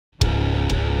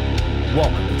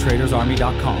Welcome to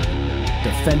TradersArmy.com,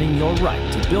 defending your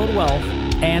right to build wealth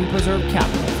and preserve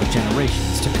capital for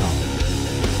generations to come.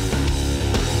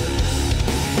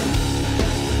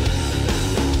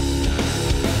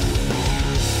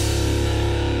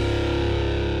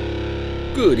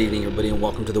 Good evening, everybody, and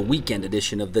welcome to the weekend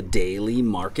edition of the Daily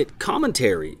Market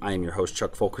Commentary. I am your host,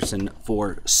 Chuck Fulkerson,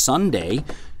 for Sunday,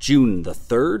 June the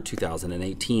 3rd,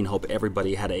 2018. Hope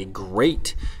everybody had a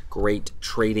great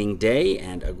trading day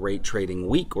and a great trading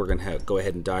week. We're going to go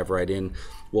ahead and dive right in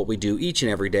what we do each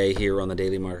and every day here on the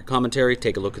Daily Market Commentary.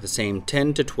 Take a look at the same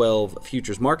 10 to 12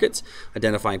 futures markets,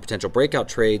 identifying potential breakout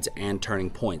trades and turning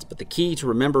points. But the key to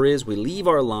remember is we leave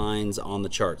our lines on the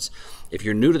charts. If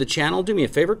you're new to the channel, do me a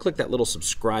favor, click that little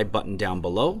subscribe button down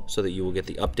below so that you will get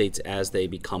the updates as they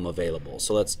become available.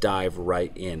 So let's dive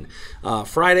right in.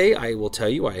 Friday, I will tell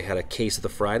you, I had a case of the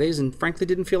Fridays and frankly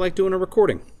didn't feel like doing a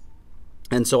recording.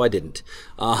 And so I didn't.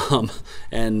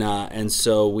 And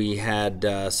so we had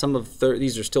some of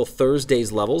these are still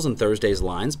Thursday's levels and Thursday's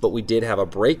lines, but we did have a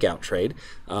breakout trade,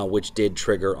 which did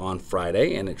trigger on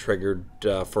Friday, and it triggered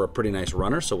for a pretty nice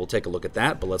runner. So we'll take a look at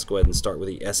that. But let's go ahead and start with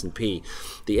the S&P.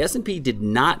 The S&P did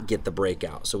not get the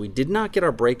breakout, so we did not get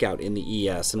our breakout in the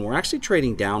ES, and we're actually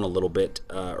trading down a little bit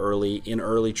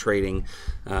early trading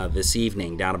this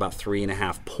evening, down about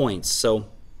 3.5 points. So,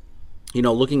 you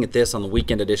know, looking at this on the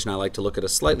weekend edition, I like to look at a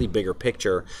slightly bigger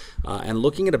picture. And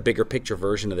looking at a bigger picture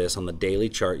version of this on the daily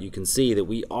chart, you can see that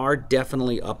we are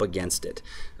definitely up against it.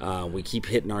 We keep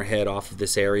hitting our head off of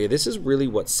this area. This is really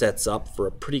what sets up for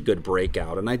a pretty good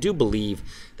breakout. And I do believe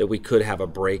that we could have a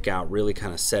breakout really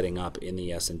kind of setting up in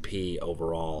the S&P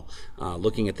overall.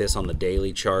 Looking at this on the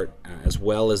daily chart as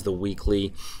well as the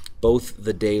weekly, both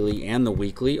the daily and the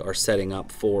weekly are setting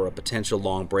up for a potential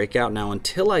long breakout. Now,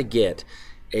 until I get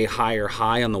a higher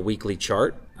high on the weekly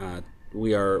chart,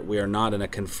 we are not in a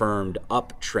confirmed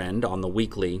uptrend on the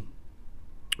weekly.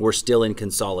 We're still in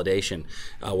consolidation.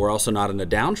 We're also not in a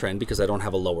downtrend because I don't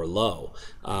have a lower low.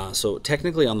 So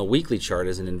technically on the weekly chart,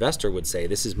 as an investor would say,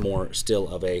 this is more still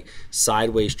of a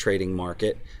sideways trading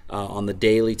market. On the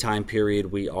daily time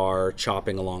period, we are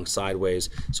chopping along sideways.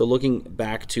 So looking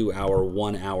back to our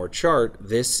 1 hour chart,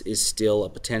 this is still a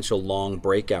potential long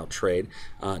breakout trade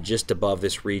just above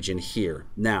this region here.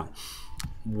 Now,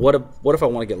 what if I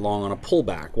want to get long on a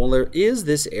pullback? Well, there is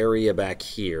this area back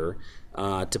here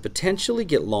to potentially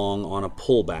get long on a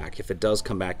pullback if it does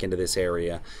come back into this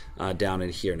area down in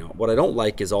here. Now, what I don't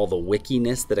like is all the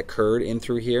wickiness that occurred in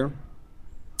through here.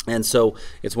 And so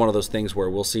it's one of those things where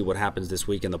we'll see what happens this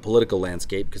week in the political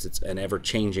landscape, because it's an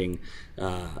ever-changing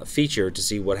feature to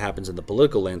see what happens in the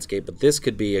political landscape. But this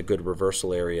could be a good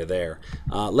reversal area there.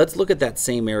 Let's look at that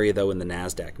same area, though, in the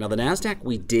NASDAQ. Now, the NASDAQ,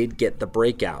 we did get the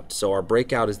breakout. So our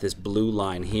breakout is this blue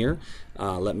line here.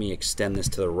 Let me extend this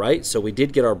to the right. So we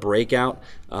did get our breakout.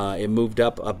 It moved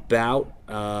up about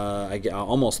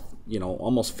almost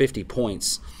 50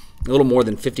 points. A little more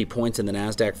than 50 points in the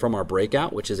NASDAQ from our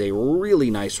breakout, which is a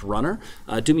really nice runner.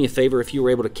 Do me a favor, if you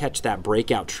were able to catch that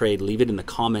breakout trade, leave it in the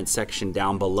comment section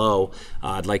down below.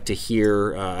 I'd like to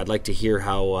hear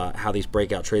how these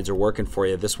breakout trades are working for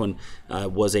you. This one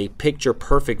was a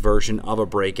picture-perfect version of a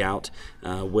breakout.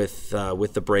 With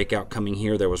the breakout coming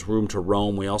here, there was room to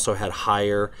roam. We also had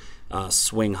higher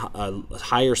swing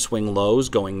lows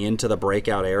going into the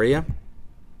breakout area.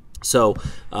 So,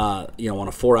 on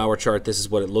a 4 hour chart, this is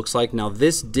what it looks like. Now,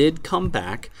 this did come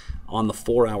back on the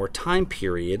 4 hour time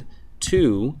period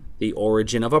to the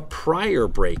origin of a prior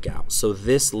breakout. So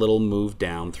this little move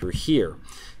down through here.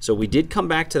 So we did come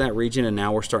back to that region, and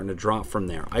now we're starting to drop from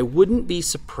there. I wouldn't be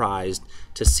surprised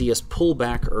to see us pull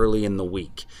back early in the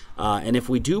week. And if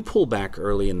we do pull back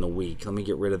early in the week, let me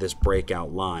get rid of this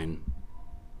breakout line.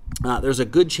 There's a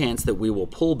good chance that we will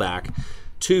pull back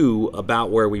to about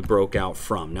where we broke out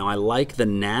from. Now, I like the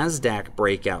NASDAQ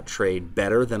breakout trade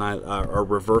better than or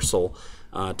reversal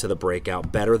to the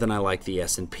breakout better than I like the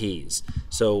S&Ps.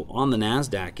 So on the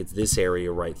NASDAQ, it's this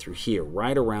area right through here,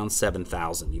 right around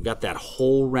 7,000. You've got that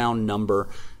whole round number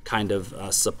kind of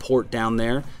support down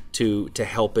there to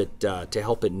help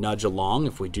it nudge along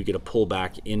if we do get a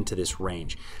pullback into this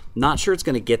range. Not sure it's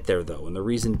going to get there though, and the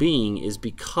reason being is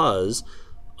because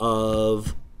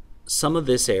of some of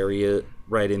this area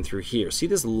right in through here. See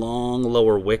this long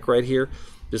lower wick right here?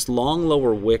 This long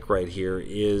lower wick right here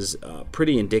is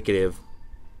pretty indicative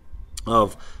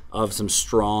of of some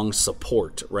strong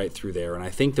support right through there, and I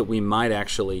think that we might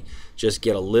actually just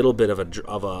get a little bit of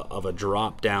a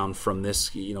drop down from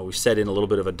this. You know, we set in a little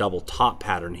bit of a double top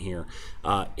pattern here.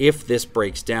 If this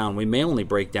breaks down, we may only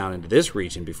break down into this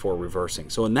region before reversing.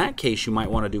 So in that case, you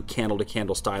might want to do candle to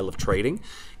candle style of trading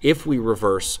if we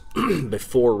reverse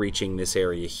before reaching this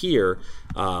area here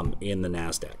in the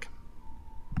NASDAQ.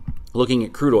 Looking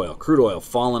at crude oil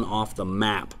fallen off the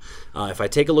map. If I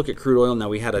take a look at crude oil, now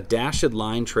we had a dashed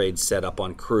line trade set up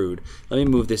on crude. Let me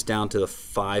move this down to the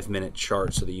 5-minute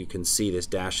chart so that you can see this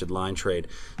dashed line trade.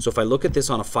 So if I look at this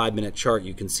on a 5-minute chart,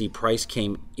 you can see price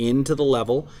came into the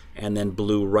level and then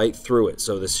blew right through it.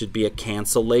 So this should be a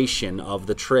cancellation of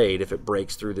the trade if it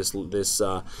breaks through this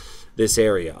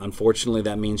area. Unfortunately,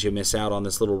 that means you miss out on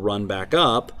this little run back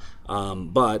up,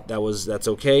 but that's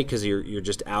okay because you're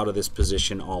just out of this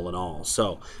position all in all.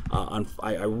 So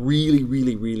I really,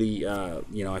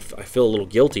 you know, I feel a little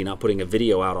guilty not putting a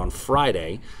video out on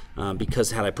Friday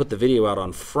because had I put the video out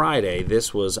on Friday,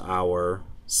 this was our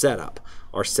setup.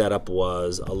 Our setup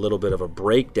was a little bit of a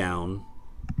breakdown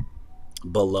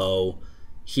below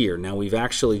here. Now we've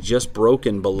actually just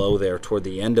broken below there toward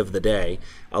the end of the day.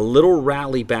 A little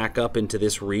rally back up into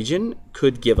this region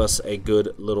could give us a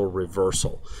good little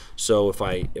reversal. So if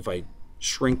I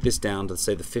shrink this down to,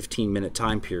 say, the 15-minute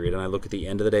time period and I look at the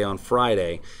end of the day on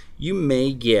Friday, you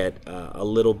may get a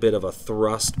little bit of a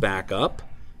thrust back up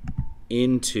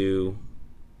into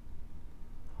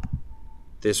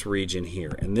this region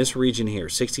here. And this region here,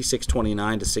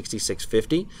 66.29 to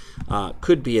 66.50,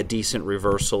 could be a decent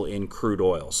reversal in crude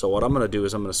oil. So what I'm going to do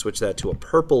is I'm going to switch that to a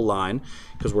purple line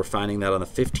because we're finding that on the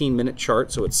 15-minute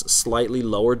chart, so it's a slightly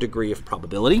lower degree of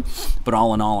probability. But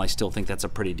all in all, I still think that's a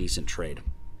pretty decent trade.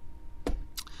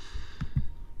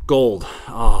 Gold.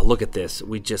 Oh, look at this.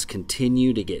 We just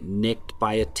continue to get nicked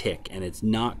by a tick, and it's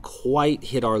not quite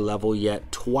hit our level yet.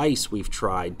 Twice we've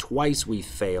tried. Twice we've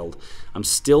failed. I'm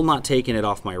still not taking it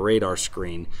off my radar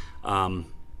screen,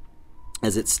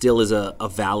 as it still is a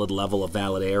valid level, a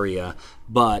valid area,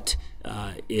 but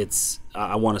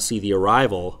I want to see the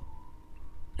arrival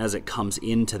as it comes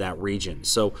into that region.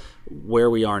 So where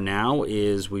we are now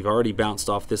is we've already bounced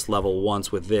off this level once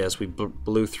with this. We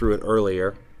blew through it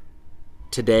earlier.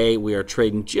 Today we are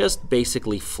trading just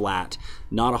basically flat.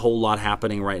 Not a whole lot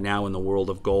happening right now in the world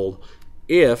of gold.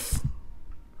 If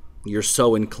you're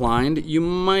so inclined, you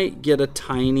might get a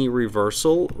tiny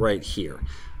reversal right here.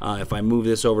 If I move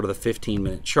this over to the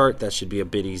 15-minute chart, that should be a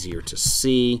bit easier to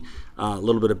see. A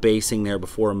little bit of basing there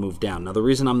before I move down. Now the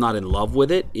reason I'm not in love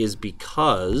with it is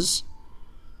because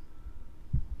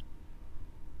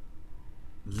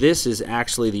this is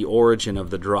actually the origin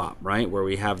of the drop, right? Where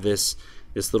we have this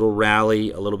little rally,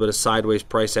 a little bit of sideways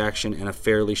price action, and a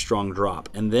fairly strong drop.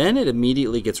 And then it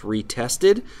immediately gets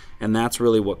retested, and that's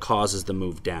really what causes the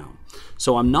move down.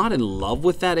 So I'm not in love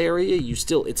with that area.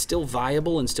 It's still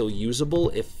viable and still usable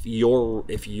if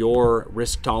your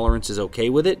risk tolerance is okay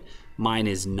with it. Mine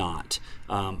is not.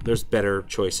 There's better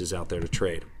choices out there to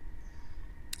trade.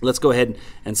 Let's go ahead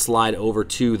and slide over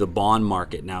to the bond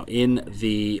market. Now in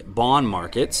the bond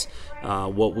markets,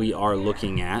 what we are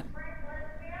looking at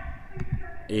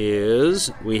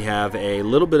is we have a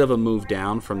little bit of a move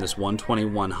down from this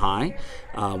 121 high.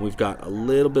 We've got a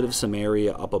little bit of some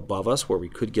area up above us where we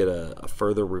could get a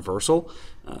further reversal.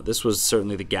 This was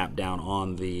certainly the gap down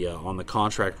on the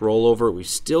contract rollover. We've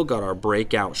still got our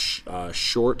breakout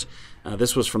short.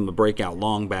 This was from the breakout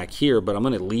long back here, but I'm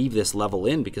going to leave this level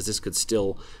in because this could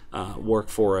still work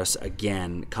for us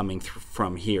again coming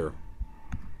from here.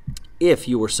 If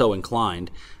you were so inclined,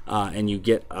 and you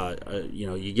get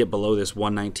below this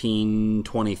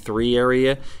 119.23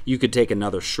 area, you could take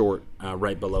another short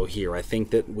right below here. I think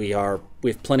that we have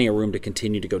plenty of room to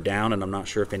continue to go down, and I'm not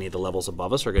sure if any of the levels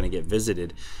above us are going to get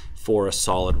visited for a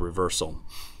solid reversal.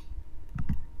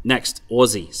 Next,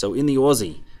 Aussie. So in the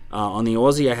Aussie. On the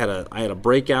Aussie, I had a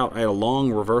breakout. I had a long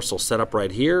reversal set up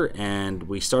right here, and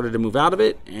we started to move out of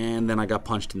it, and then I got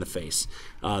punched in the face.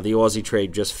 The Aussie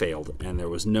trade just failed, and there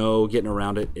was no getting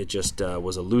around it. It just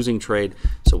was a losing trade,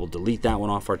 so we'll delete that one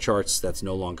off our charts. That's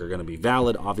no longer going to be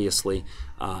valid, obviously.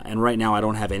 And right now, I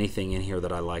don't have anything in here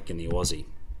that I like in the Aussie.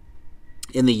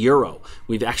 In the euro,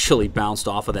 we've actually bounced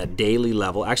off of that daily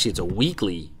level. Actually, it's a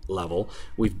weekly level.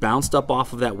 We've bounced up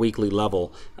off of that weekly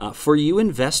level. For you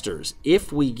investors,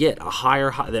 if we get a higher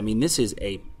high, I mean, this is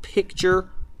a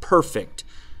picture-perfect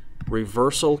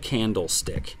reversal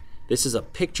candlestick. This is a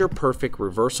picture-perfect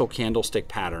reversal candlestick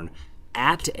pattern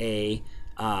at a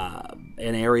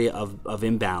an area of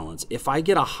imbalance. If I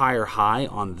get a higher high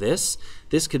on this,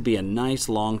 this could be a nice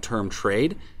long-term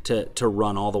trade to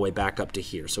run all the way back up to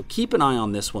here. So keep an eye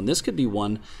on this one. This could be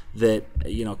one that,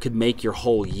 you know, could make your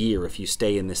whole year if you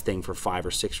stay in this thing for 5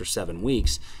 or 6 or 7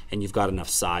 weeks and you've got enough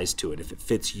size to it, if it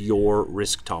fits your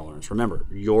risk tolerance. Remember,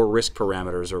 your risk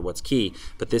parameters are what's key,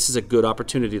 but this is a good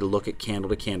opportunity to look at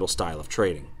candle-to-candle style of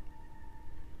trading.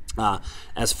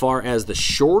 As far as the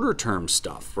shorter term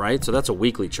stuff, right? So that's a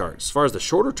weekly chart. As far as the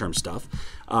shorter term stuff,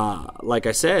 like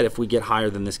I said, if we get higher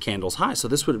than this candle's high, so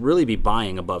this would really be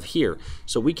buying above here.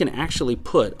 So we can actually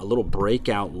put a little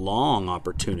breakout long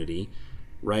opportunity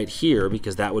right here,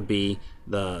 because that would be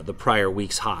the prior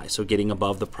week's high. So getting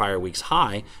above the prior week's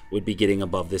high would be getting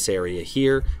above this area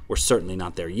here. We're certainly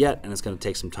not there yet, and it's going to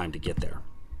take some time to get there.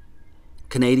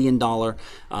 Canadian dollar,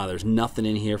 there's nothing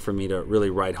in here for me to really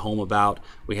write home about.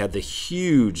 We had the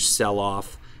huge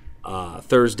sell-off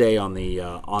Thursday on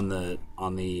the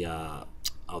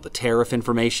tariff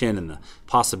information and the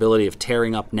possibility of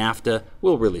tearing up NAFTA.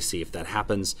 We'll really see if that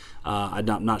happens.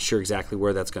 I'm not sure exactly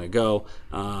where that's going to go.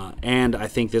 And I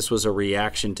think this was a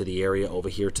reaction to the area over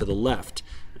here to the left.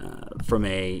 From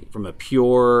a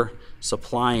pure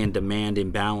supply and demand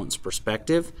imbalance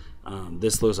perspective,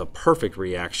 this was a perfect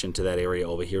reaction to that area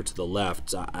over here to the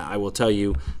left. I will tell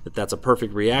you that that's a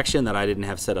perfect reaction that I didn't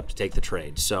have set up to take the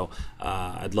trade. So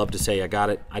I'd love to say I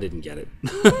got it. I didn't get it.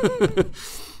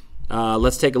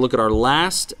 Let's take a look at our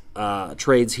last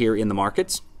trades here in the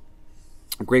markets.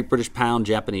 Great British Pound,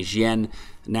 Japanese Yen,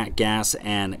 Nat Gas,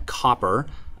 and Copper.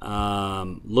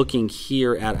 Looking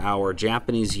here at our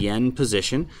Japanese Yen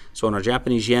position. So on our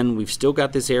Japanese Yen, we've still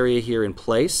got this area here in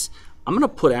place. I'm going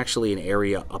to put actually an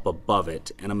area up above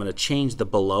it, and I'm going to change the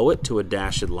below it to a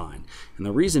dashed line. And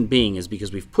the reason being is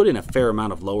because we've put in a fair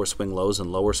amount of lower swing lows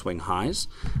and lower swing highs.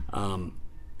 And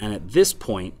at this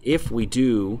point, if we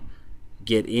do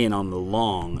get in on the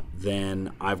long,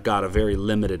 then I've got a very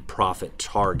limited profit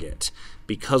target.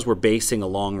 Because we're basing a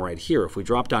long right here, if we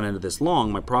drop down into this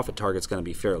long, my profit target's going to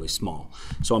be fairly small.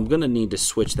 So I'm going to need to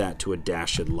switch that to a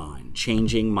dashed line,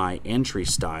 changing my entry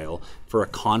style for a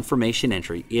confirmation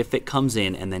entry if it comes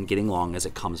in, and then getting long as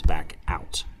it comes back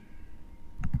out.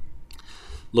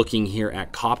 Looking here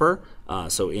at copper,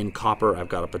 so in copper I've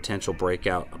got a potential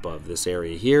breakout above this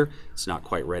area here. It's not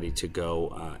quite ready to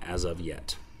go as of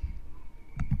yet.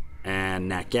 And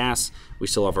Nat Gas, we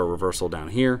still have a reversal down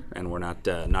here, and we're not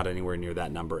anywhere near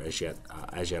that number as yet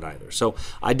either. So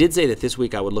I did say that this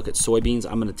week I would look at soybeans.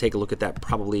 I'm going to take a look at that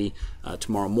probably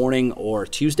tomorrow morning or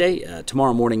Tuesday.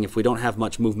 Tomorrow morning, if we don't have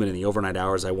much movement in the overnight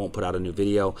hours, I won't put out a new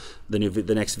video.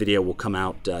 The next video will come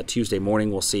out Tuesday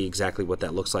morning. We'll see exactly what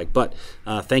that looks like. But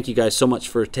thank you guys so much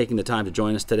for taking the time to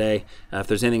join us today. If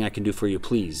there's anything I can do for you,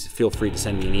 please feel free to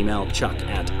send me an email,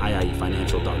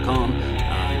 chuck@iiefinancial.com.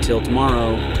 Until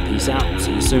tomorrow, peace out.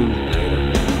 See you soon.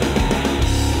 Later.